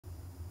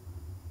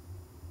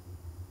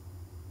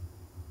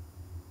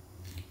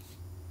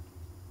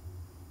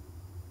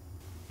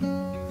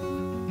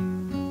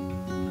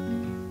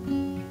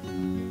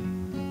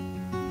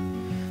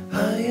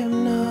I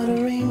am not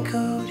a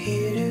raincoat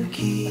here to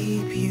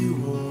keep you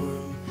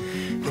warm.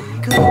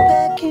 Then go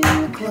back in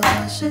the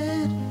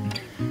closet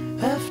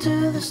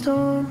after the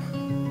storm.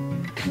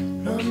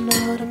 No, I'm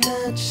not a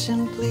match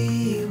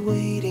simply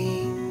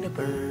waiting to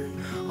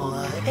burn. All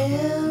I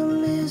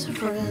am is a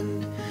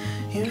friend,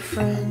 your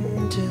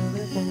friend till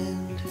the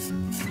end.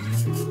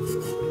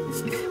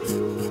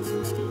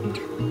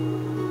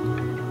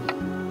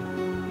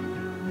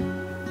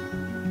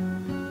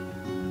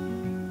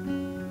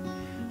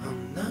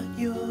 I'm not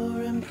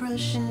your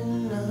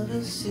impression of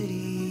a city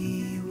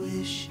you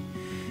wish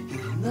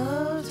you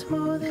loved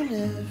more than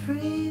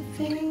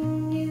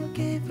everything you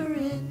gave for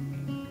it.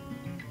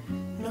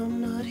 No,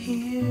 I'm not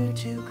here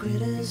to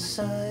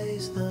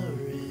criticize the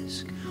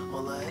risk.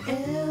 All I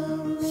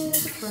am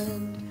is a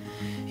friend,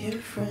 your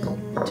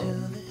friend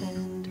till the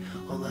end.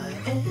 All I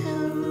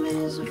am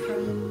is a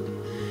friend,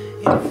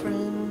 your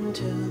friend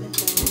till the end.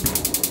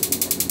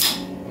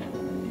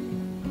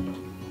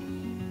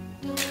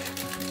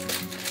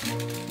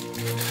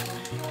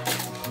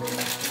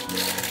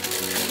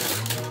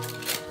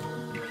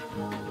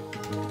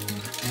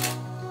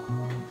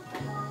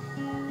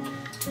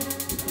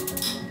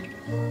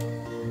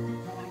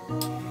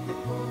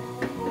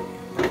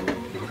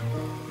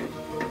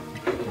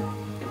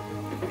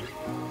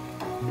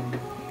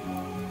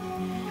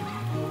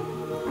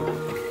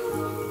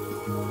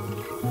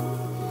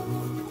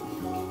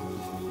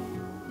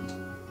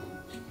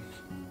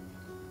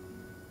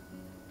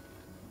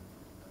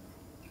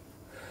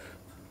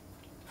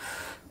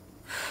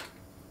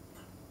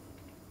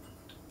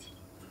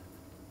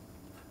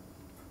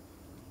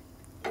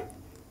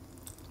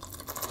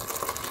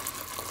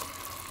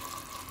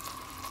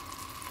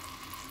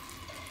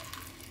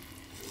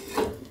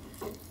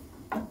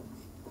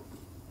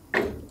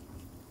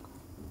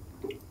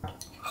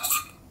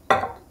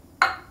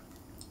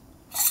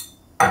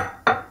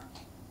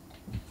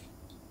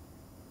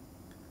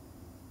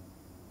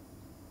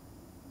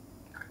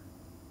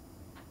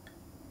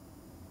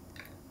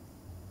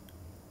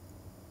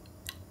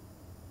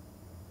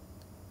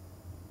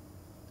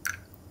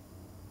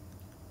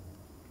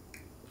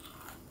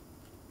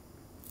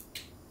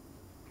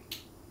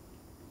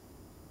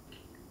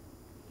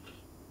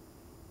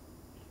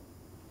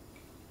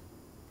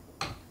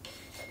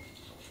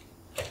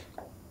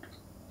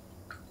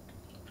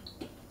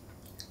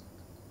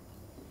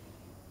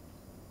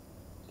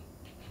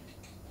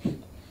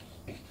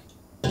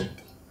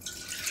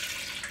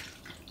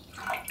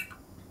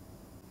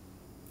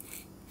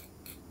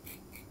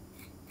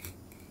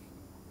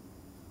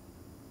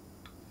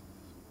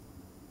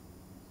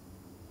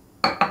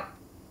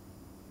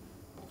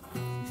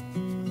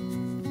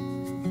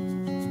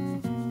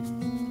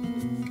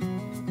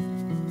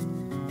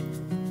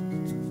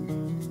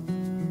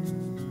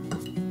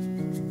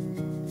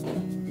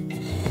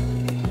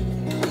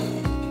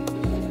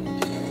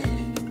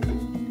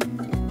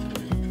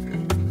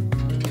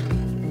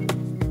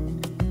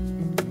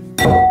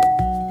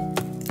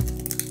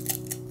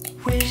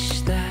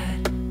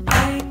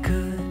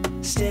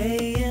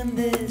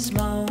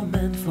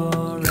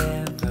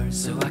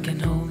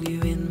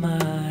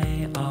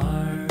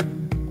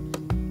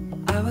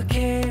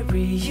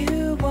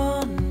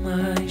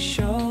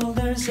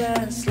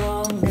 As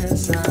long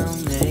as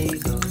I'm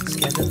able to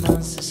get the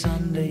monsters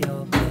under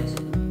your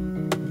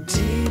bed,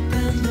 deep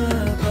and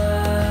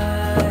abiding,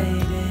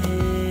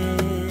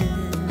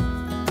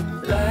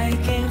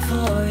 liking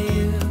for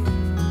you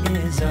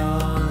is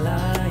all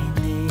I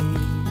need.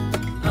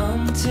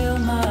 Until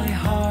my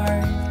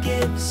heart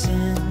gives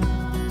in,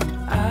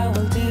 I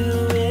will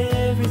do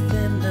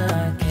everything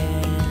I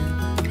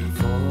can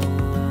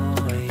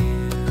for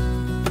you.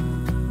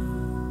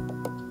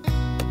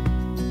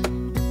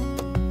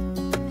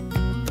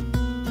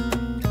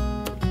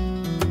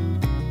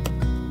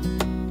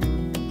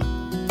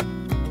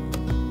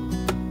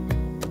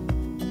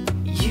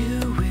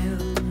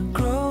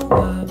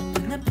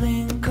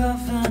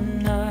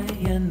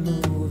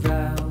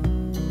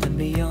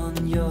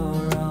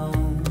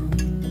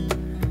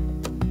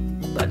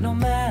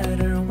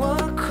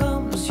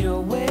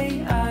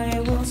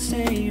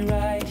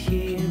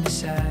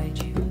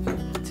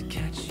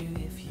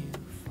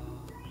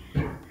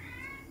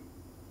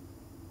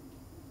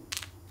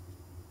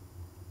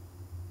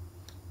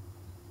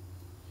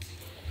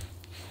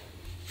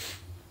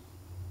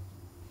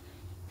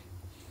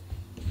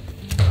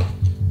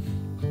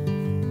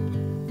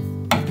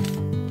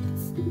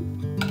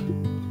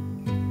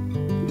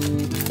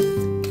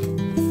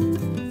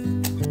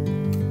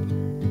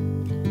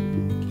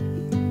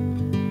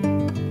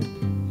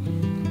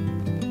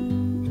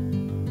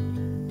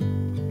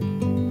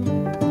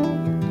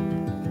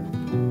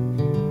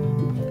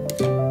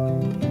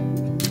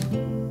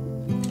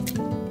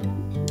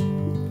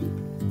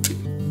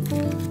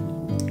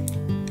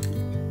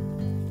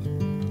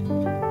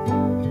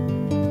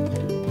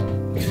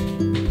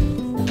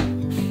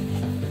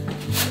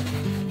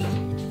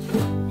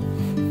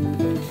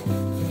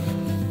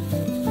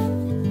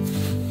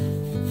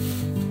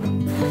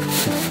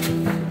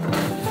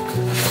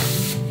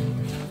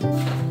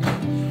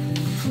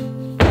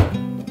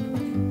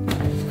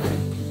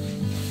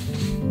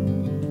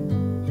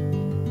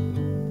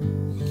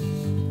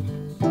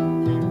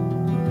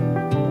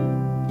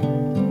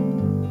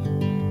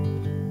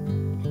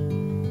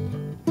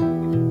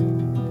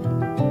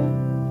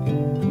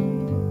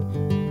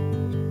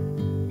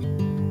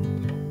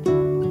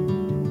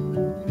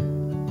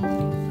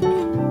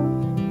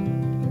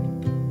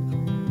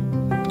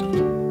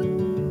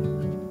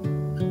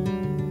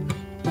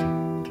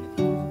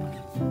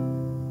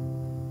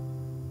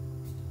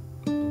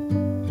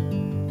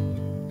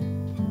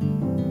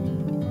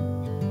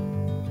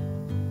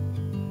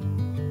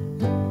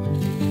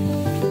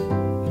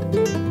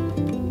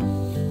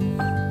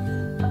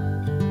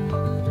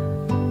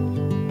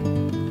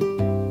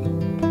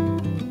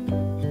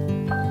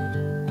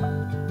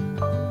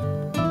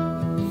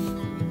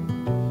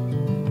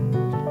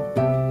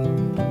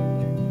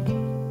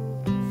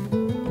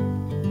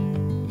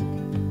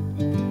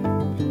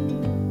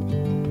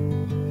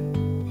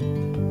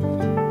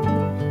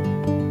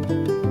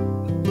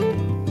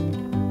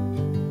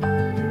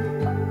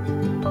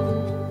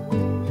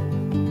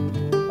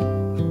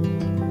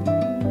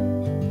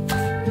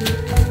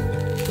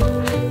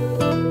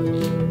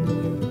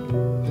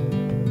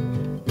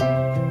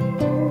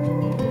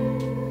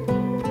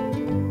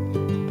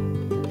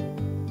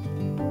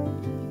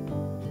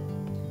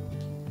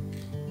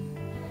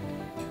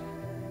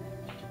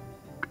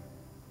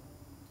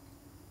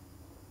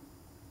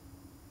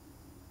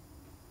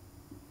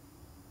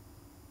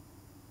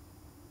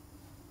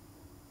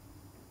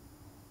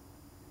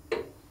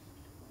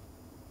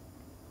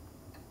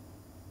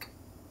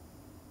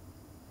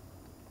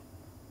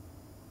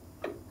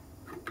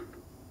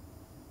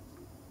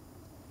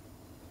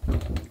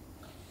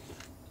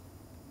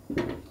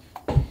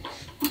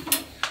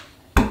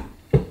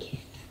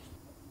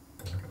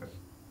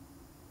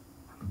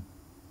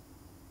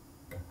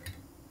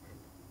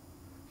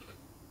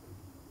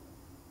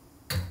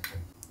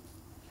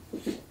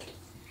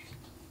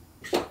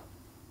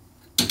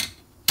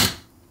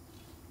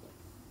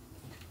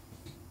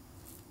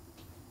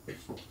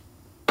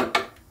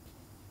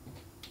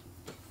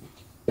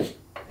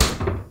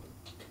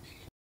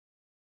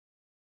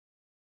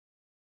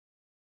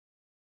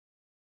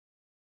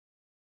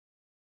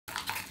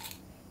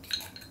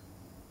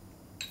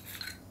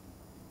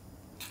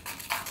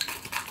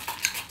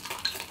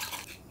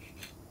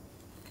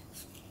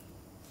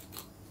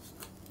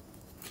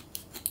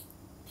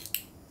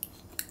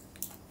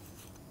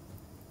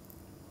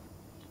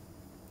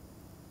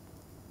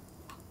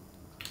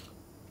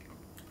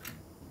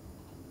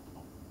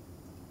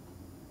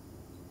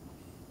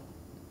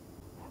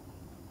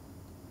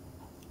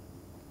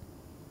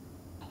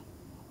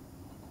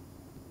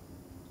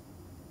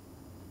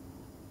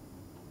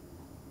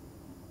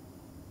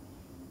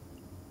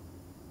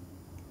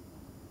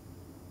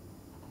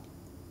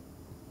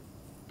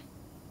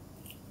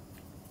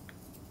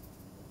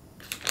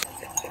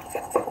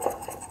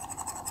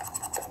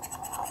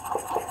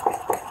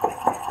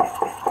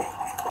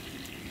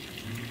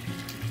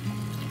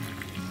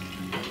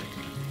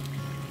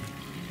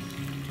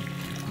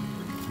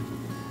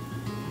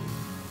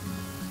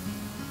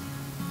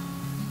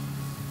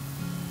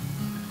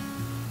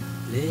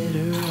 later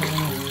on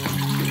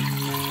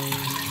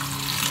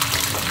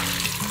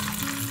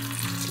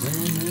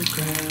when the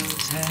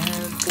crowds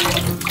have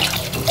gone.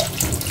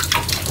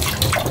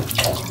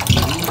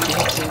 We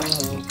could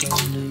talk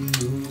on the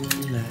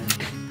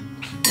moonlight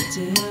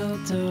till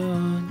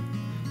dawn.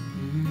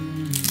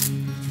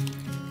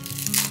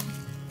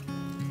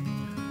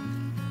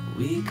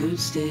 We could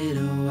stay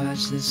to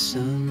watch the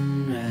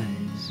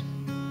sunrise,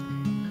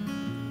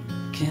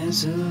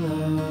 cancel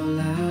all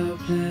our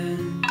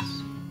plans.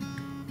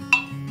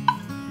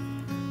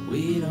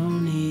 We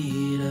don't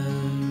need a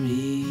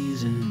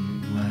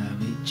reason why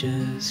we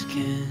just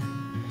can't.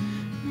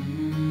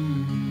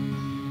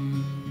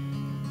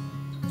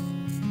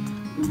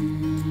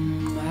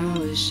 I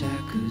wish I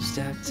could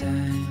stop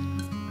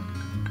time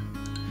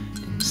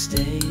and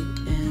stay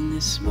in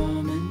this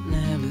moment,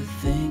 never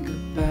think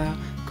about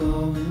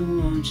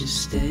going. Won't you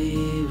stay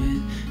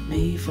with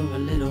me for a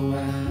little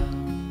while?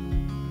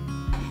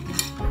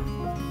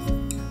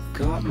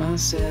 Caught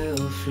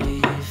myself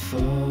free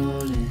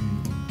falling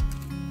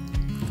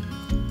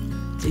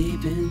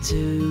deep into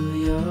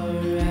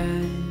your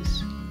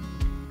eyes.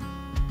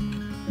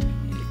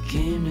 You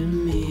came to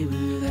me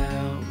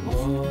without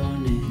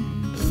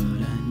warning,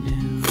 but I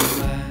knew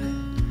why.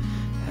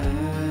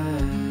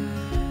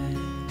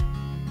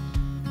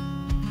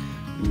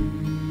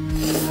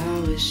 I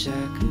wish I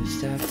could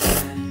stop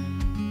time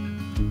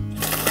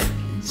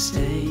and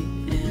stay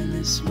in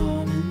this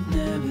moment,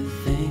 never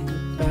think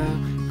about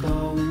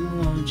going.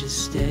 Won't you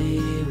stay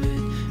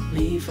with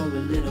me for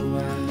a little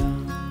while?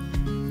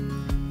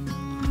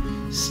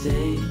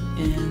 Stay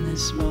in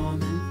this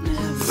moment,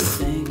 never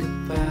think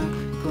about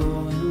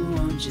going.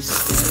 Won't you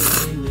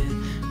stay with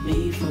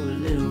me for a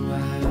little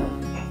while?